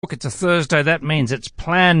Look, it's a Thursday. That means it's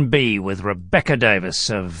Plan B with Rebecca Davis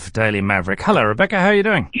of Daily Maverick. Hello, Rebecca. How are you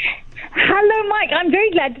doing? Hello, Mike. I'm very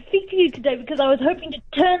glad to speak to you today because I was hoping to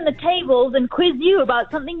turn the tables and quiz you about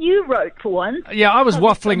something you wrote for once. Yeah, I was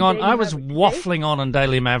waffling on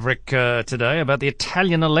Daily Maverick today about the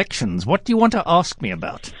Italian elections. What do you want to ask me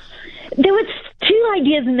about? There were two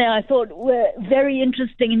ideas in there I thought were very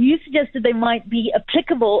interesting, and you suggested they might be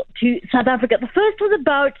applicable to South Africa. The first was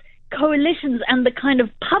about coalitions and the kind of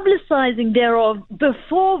publicizing thereof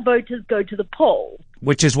before voters go to the poll.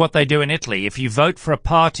 Which is what they do in Italy. If you vote for a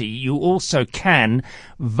party, you also can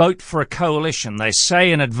vote for a coalition. They say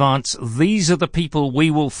in advance, these are the people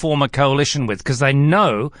we will form a coalition with, because they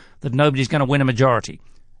know that nobody's going to win a majority.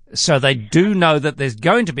 So they do know that there's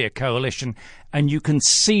going to be a coalition, and you can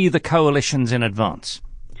see the coalitions in advance.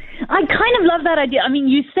 I kind of love that idea. I mean,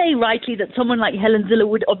 you say rightly that someone like Helen Zille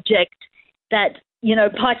would object that, you know,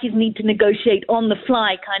 parties need to negotiate on the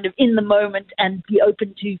fly, kind of in the moment, and be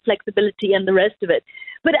open to flexibility and the rest of it.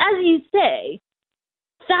 But as you say,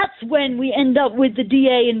 that's when we end up with the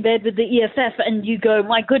DA in bed with the EFF, and you go,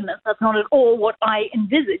 my goodness, that's not at all what I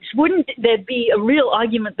envisaged. Wouldn't there be a real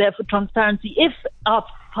argument there for transparency if our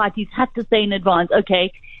parties had to say in advance,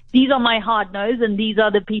 okay, these are my hard no's and these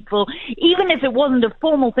are the people, even if it wasn't a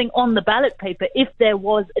formal thing on the ballot paper, if there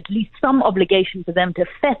was at least some obligation for them to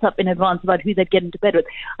fess up in advance about who they'd get into bed with.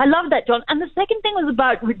 I love that, John. And the second thing was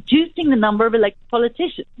about reducing the number of elected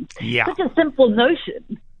politicians. Yeah. Such a simple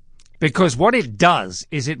notion. Because what it does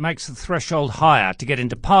is it makes the threshold higher to get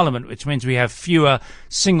into Parliament, which means we have fewer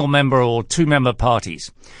single-member or two-member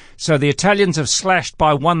parties. So the Italians have slashed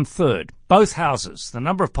by 1/3, both houses, the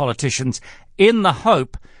number of politicians, in the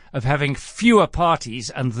hope of having fewer parties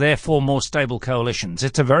and therefore more stable coalitions.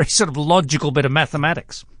 It's a very sort of logical bit of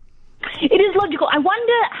mathematics. It is logical. I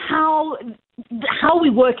wonder how we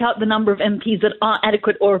work out the number of MPs that are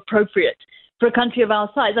adequate or appropriate for a country of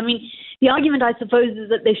our size. I mean, the argument, I suppose, is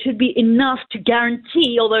that there should be enough to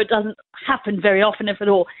guarantee, although it doesn't happen very often, if at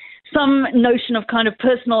all, some notion of kind of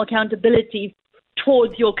personal accountability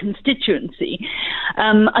towards your constituency.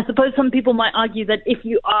 I suppose some people might argue that if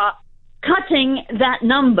you are cutting that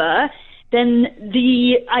number, then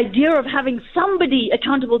the idea of having somebody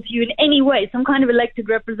accountable to you in any way, some kind of elected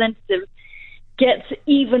representative, gets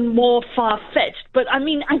even more far-fetched. But, I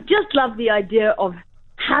mean, I just love the idea of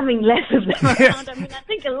having less of them around. I mean, I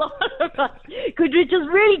think a lot of us could just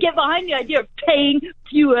really get behind the idea of paying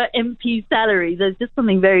fewer MP salaries. There's just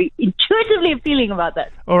something very intuitively appealing about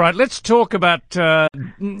that. All right, let's talk about South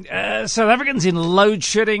Africans in load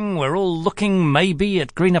shedding. We're all looking maybe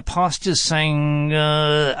at greener pastures, saying,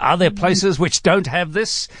 are there places which don't have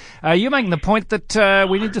this? You're making the point that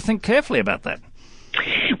we need to think carefully about that.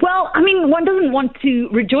 Well, I mean, one doesn't want to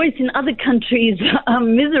rejoice in other countries'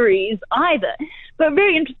 miseries either. But a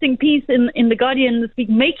very interesting piece in The Guardian this week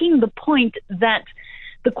making the point that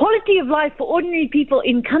the quality of life for ordinary people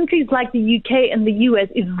in countries like the UK and the US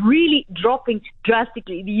is really dropping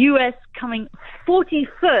drastically. The US coming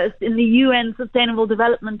 41st in the UN Sustainable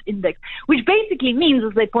Development Index, which basically means,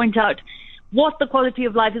 as they point out, what the quality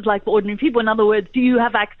of life is like for ordinary people. In other words, do you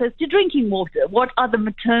have access to drinking water? What are the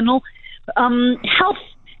maternal health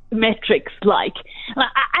metrics like?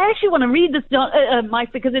 I actually want to read this,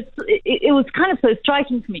 Mike, because it was kind of so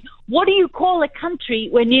striking to me. What do you call a country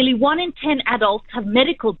where nearly 1 in 10 adults have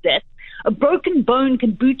medical debts? A broken bone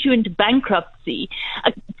can boot you into bankruptcy.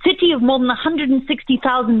 A city of more than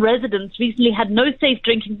 160,000 residents recently had no safe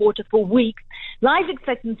drinking water for weeks. Life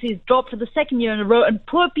expectancies dropped for the second year in a row, and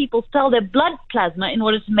poor people sell their blood plasma in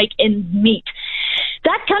order to make ends meet.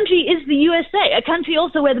 That country is the USA, a country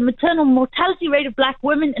also where the maternal mortality rate of black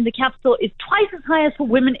women in the capital is twice as high as for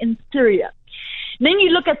women in Syria. Then you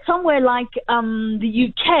look at somewhere like the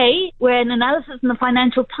UK, where an analysis in the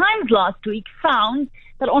Financial Times last week found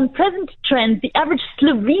that on present trends, the average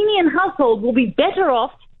Slovenian household will be better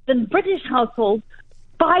off than British households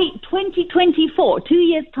by 2024, 2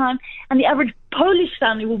 years' time, and the average Polish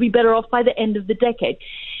family will be better off by the end of the decade.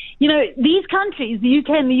 You know, these countries, the UK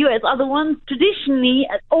and the US, are the ones traditionally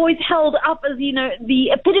always held up as, you know,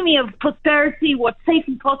 the epitome of prosperity, what safe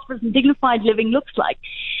and prosperous and dignified living looks like.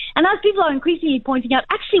 And as people are increasingly pointing out,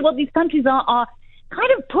 actually what these countries are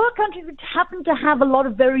kind of poor countries which happen to have a lot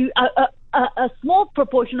of a small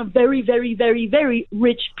proportion of very, very, very, very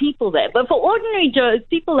rich people there. But for ordinary Joes,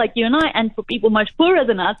 people like you and I, and for people much poorer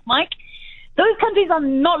than us, Mike, those countries are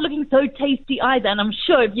not looking so tasty either. And I'm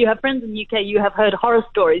sure if you have friends in the UK, you have heard horror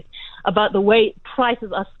stories about the way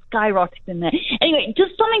prices are skyrocketing there. Anyway,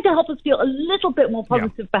 just something to help us feel a little bit more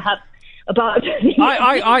positive, perhaps, about.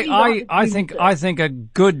 I think a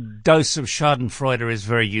good dose of Schadenfreude is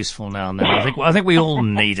very useful now. I think we all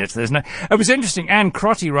need it. It was interesting. Anne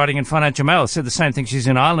Crotty, writing in Financial Mail, said the same thing. She's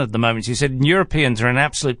in Ireland at the moment. She said Europeans are in an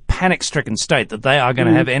absolute panic-stricken state that they are going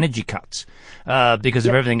to have energy cuts because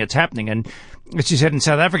of everything that's happening. And she said in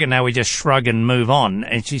South Africa now we just shrug and move on.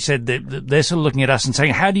 And she said that they're sort of looking at us and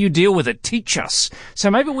saying, how do you deal with it? Teach us. So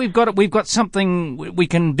maybe we've got something we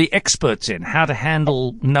can be experts in, how to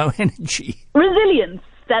handle no energy. Resilience.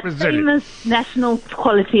 That famous national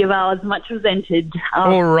quality of ours, much resented.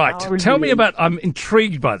 All right. Tell me about, I'm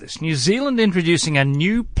intrigued by this. New Zealand introducing a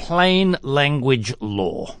new plain language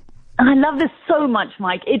law. I love this so much,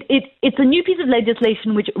 Mike. It's a new piece of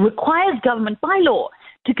legislation which requires government by law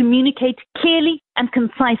to communicate clearly and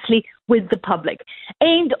concisely with the public,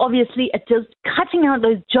 aimed obviously at just cutting out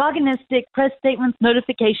those jargonistic press statements,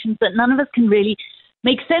 notifications that none of us can really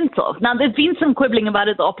make sense of. Now, there's been some quibbling about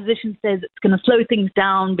it. The opposition says it's going to slow things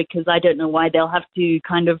down because I don't know why they'll have to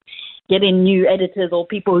kind of get in new editors or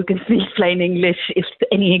people who can speak plain English, if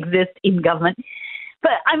any exist in government.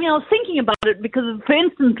 But, I mean, I was thinking about it because, for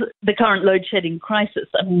instance, the current load shedding crisis.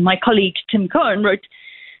 I mean, my colleague Tim Cohen wrote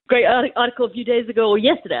great article a few days ago, or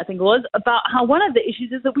yesterday I think it was, about how one of the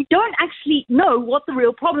issues is that we don't actually know what the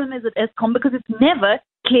real problem is at Eskom because it's never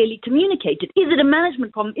clearly communicated. Is it a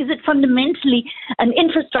management problem? Is it fundamentally an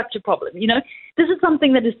infrastructure problem? You know, this is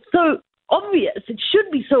something that is so obvious. It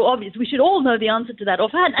should be so obvious. We should all know the answer to that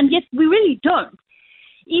offhand, and yet we really don't.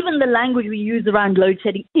 Even the language we use around load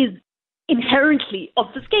shedding is inherently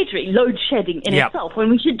obfuscatory, load shedding in itself, when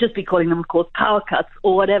we should just be calling them, of course, power cuts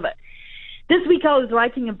or whatever. This week I was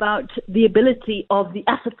writing about the ability of the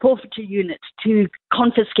asset forfeiture unit to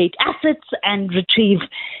confiscate assets and retrieve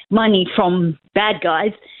money from bad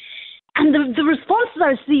guys. And the responses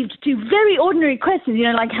I received to very ordinary questions, you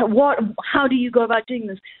know, like how do you go about doing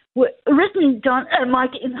this, were written,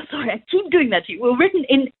 Mike, sorry, I keep doing that to you, were written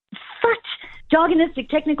in such jargonistic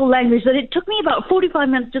technical language that it took me about 45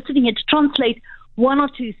 minutes just sitting here to translate one or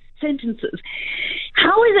two sentences.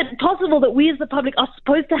 How is it possible that we as the public are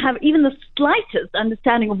supposed to have even the slightest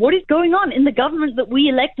understanding of what is going on in the government that we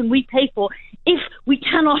elect and we pay for if we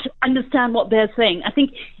cannot understand what they're saying? I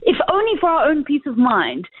think if only for our own peace of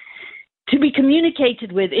mind, to be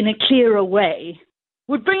communicated with in a clearer way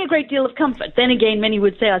would bring a great deal of comfort. Then again, many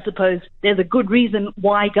would say, I suppose, there's a good reason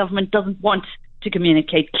why government doesn't want to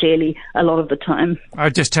communicate clearly a lot of the time. I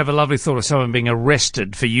just have a lovely thought of someone being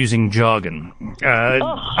arrested for using jargon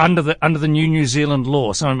under the New Zealand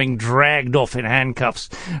law. Someone being dragged off in handcuffs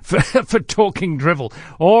for talking drivel.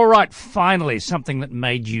 All right, finally, something that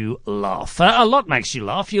made you laugh. A lot makes you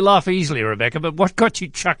laugh. You laugh easily, Rebecca, but what got you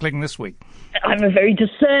chuckling this week? I'm a very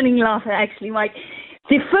discerning laugher, actually, Mike.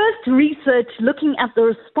 The first research looking at the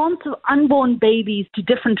response of unborn babies to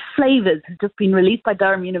different flavors has just been released by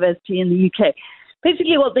Durham University in the UK.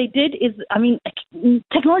 Basically what they did is, I mean,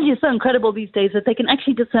 technology is so incredible these days that they can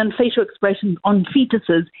actually discern facial expressions on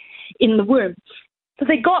fetuses in the womb. So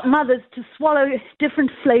they got mothers to swallow different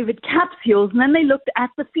flavored capsules, and then they looked at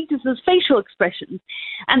the fetus's facial expressions.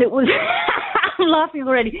 And it was, I'm laughing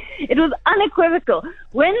already, it was unequivocal.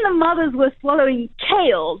 When the mothers were swallowing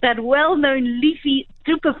kale, that well-known leafy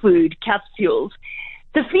superfood capsules,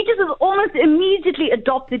 the fetuses almost immediately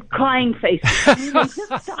adopted crying faces. They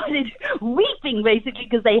just started weeping, basically,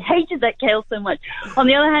 because they hated that kale so much. On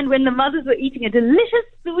the other hand, when the mothers were eating a delicious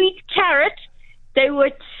sweet carrot, they were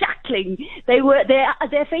chuckling.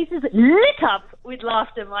 Their faces lit up with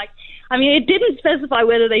laughter, Mike. I mean, it didn't specify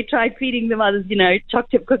whether they tried feeding the mothers, you know,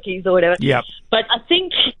 chocolate chip cookies or whatever. Yep. But I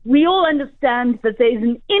think we all understand that there is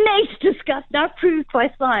an innate disgust, now proved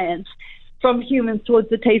by science, from humans towards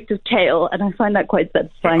the taste of kale, and I find that quite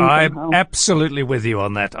satisfying. I'm absolutely with you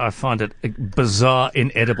on that. I find it bizarre,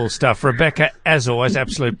 inedible stuff. Rebecca, as always,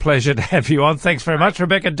 absolute pleasure to have you on. Thanks very much.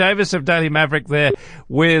 Rebecca Davis of Daily Maverick there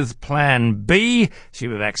with Plan B. She'll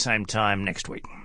be back same time next week.